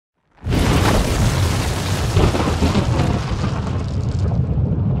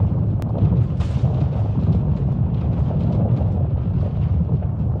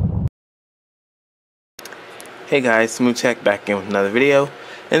Hey guys, Smoothtech back in with another video.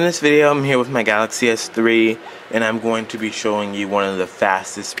 In this video I'm here with my Galaxy S3 and I'm going to be showing you one of the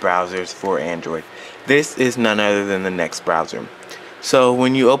fastest browsers for Android. This is none other than the Next browser. So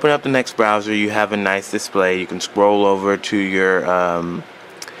when you open up the Next browser, you have a nice display. You can scroll over to your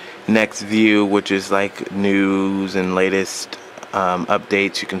Next view, which is like news and latest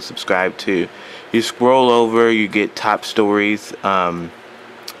updates you can subscribe to. You scroll over, you get top stories.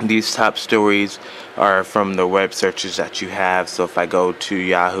 These top stories are from the web searches that you have. So if I go to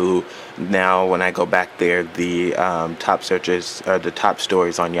Yahoo now, when I go back there, the top searches or the top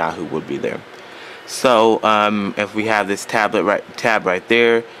stories on Yahoo will be there. So if we have this tab right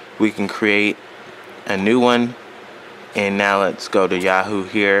there, we can create a new one. And now let's go to Yahoo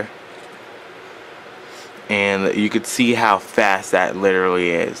here, and you could see how fast that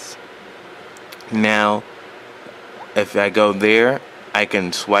literally is. Now if I go there, I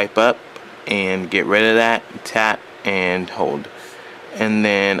can swipe up and get rid of that, tap and hold. And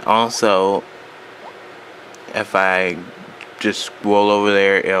then also if I just scroll over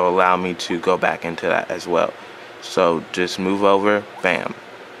there, it'll allow me to go back into that as well. So just move over, bam.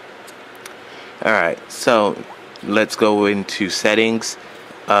 Alright, so let's go into settings.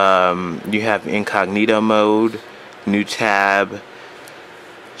 You have incognito mode, new tab,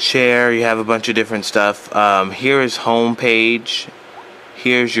 share. You have a bunch of different stuff. Here is home page.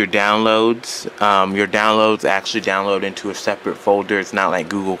 Here's your downloads. Your downloads actually download into a separate folder. It's not like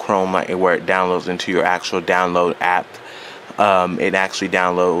Google Chrome where it downloads into your actual download app. It actually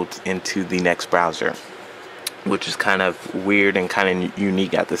downloads into the Next browser, which is kind of weird and kind of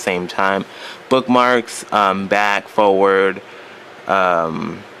unique at the same time. Bookmarks, back, forward.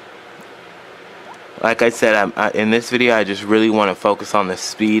 Like I said, in this video I just really want to focus on the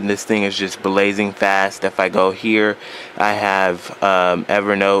speed. This thing is just blazing fast. If I go here, I have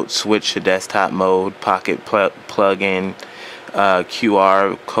Evernote, switch to desktop mode, Pocket plug-in,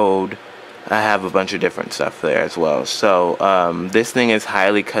 QR code. I have a bunch of different stuff there as well. So this thing is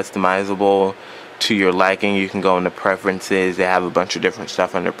highly customizable to your liking. You can go into preferences. They have a bunch of different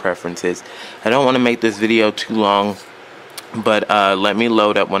stuff under preferences. I don't want to make this video too long, but let me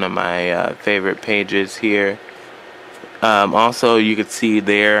load up one of my favorite pages here. Also, you can see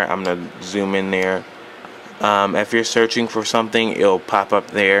there, I'm going to zoom in there. If you're searching for something, it'll pop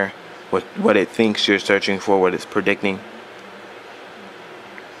up there with what it thinks you're searching for, what it's predicting.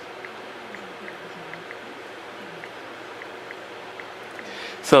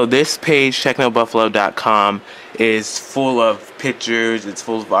 So this page, technobuffalo.com, is full of pictures, it's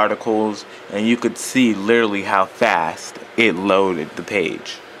full of articles, and you could see literally how fast it loaded the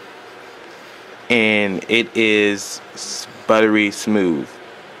page. And it is buttery smooth.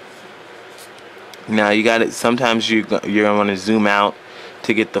 Now you got it. Sometimes you're gonna want to zoom out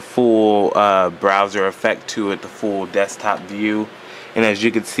to get the full browser effect to it, the full desktop view. And as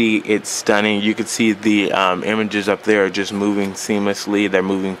you can see, it's stunning. You can see the images up there are just moving seamlessly. They're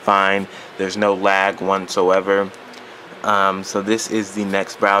moving fine. There's no lag whatsoever. So this is the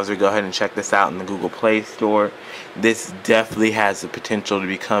Next browser. Go ahead and check this out in the Google Play Store. This definitely has the potential to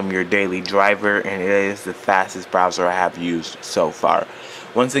become your daily driver, and it is the fastest browser I have used so far.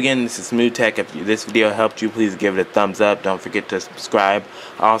 Once again, this is Smoothtech. If this video helped you, please give it a thumbs up. Don't forget to subscribe.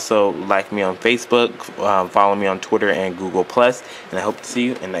 Also, like me on Facebook, follow me on Twitter and Google+, and I hope to see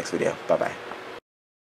you in the next video. Bye-bye.